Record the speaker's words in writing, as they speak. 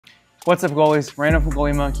What's up, goalies? Random from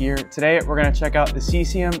GoalieMonkey here. Today we're going to check out the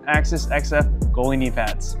CCM Axis XF goalie knee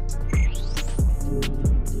pads.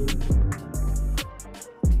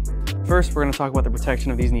 First, we're going to talk about the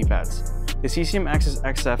protection of these knee pads. The CCM Axis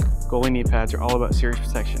XF goalie knee pads are all about serious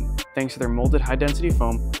protection. Thanks to their molded high-density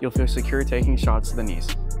foam, you'll feel secure taking shots to the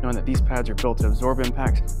knees, knowing that these pads are built to absorb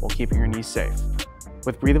impacts while keeping your knees safe.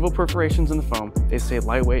 With breathable perforations in the foam, they stay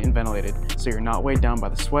lightweight and ventilated, so you're not weighed down by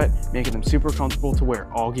the sweat, making them super comfortable to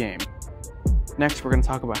wear all game. Next, we're going to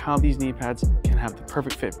talk about how these knee pads can have the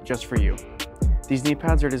perfect fit just for you. These knee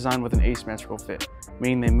pads are designed with an asymmetrical fit,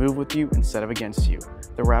 meaning they move with you instead of against you.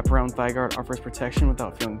 The wraparound thigh guard offers protection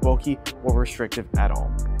without feeling bulky or restrictive at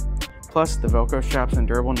all. Plus, the Velcro straps and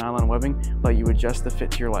durable nylon webbing let you adjust the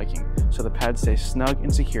fit to your liking, so the pad stays snug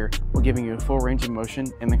and secure while giving you a full range of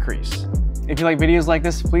motion in the crease. If you like videos like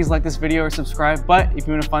this, please like this video or subscribe, but if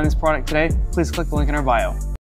you want to find this product today, please click the link in our bio.